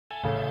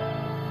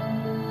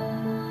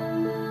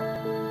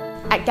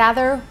At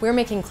Gather, we're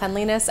making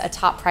cleanliness a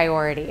top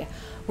priority.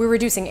 We're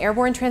reducing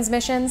airborne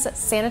transmissions,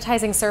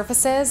 sanitizing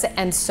surfaces,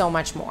 and so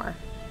much more.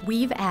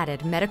 We've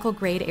added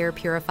medical-grade air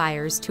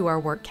purifiers to our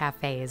work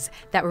cafes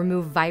that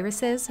remove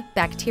viruses,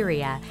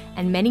 bacteria,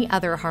 and many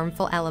other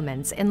harmful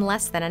elements in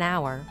less than an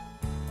hour.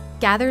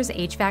 Gather's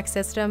HVAC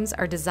systems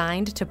are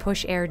designed to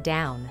push air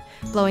down,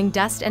 blowing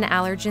dust and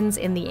allergens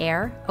in the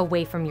air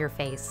away from your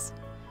face.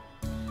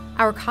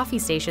 Our coffee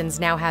stations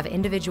now have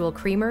individual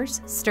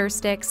creamers, stir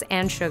sticks,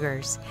 and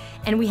sugars,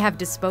 and we have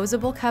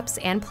disposable cups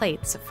and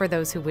plates for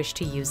those who wish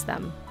to use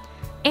them.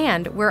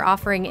 And we're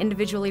offering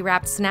individually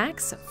wrapped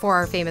snacks for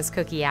our famous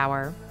cookie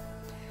hour.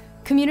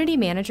 Community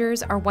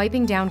managers are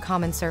wiping down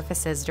common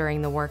surfaces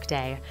during the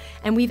workday,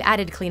 and we've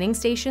added cleaning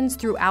stations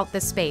throughout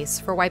the space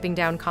for wiping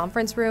down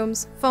conference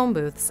rooms, phone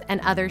booths, and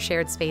other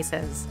shared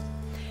spaces.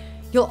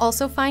 You'll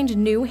also find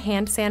new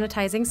hand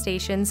sanitizing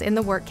stations in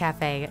the work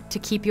cafe to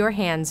keep your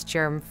hands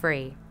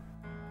germ-free.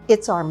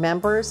 It's our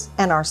members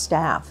and our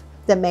staff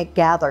that make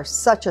Gather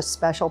such a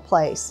special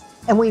place,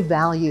 and we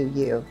value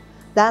you.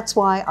 That's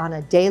why on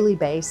a daily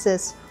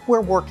basis, we're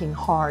working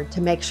hard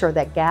to make sure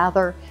that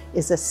Gather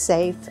is a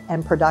safe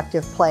and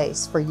productive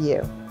place for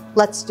you.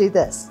 Let's do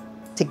this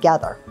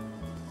together.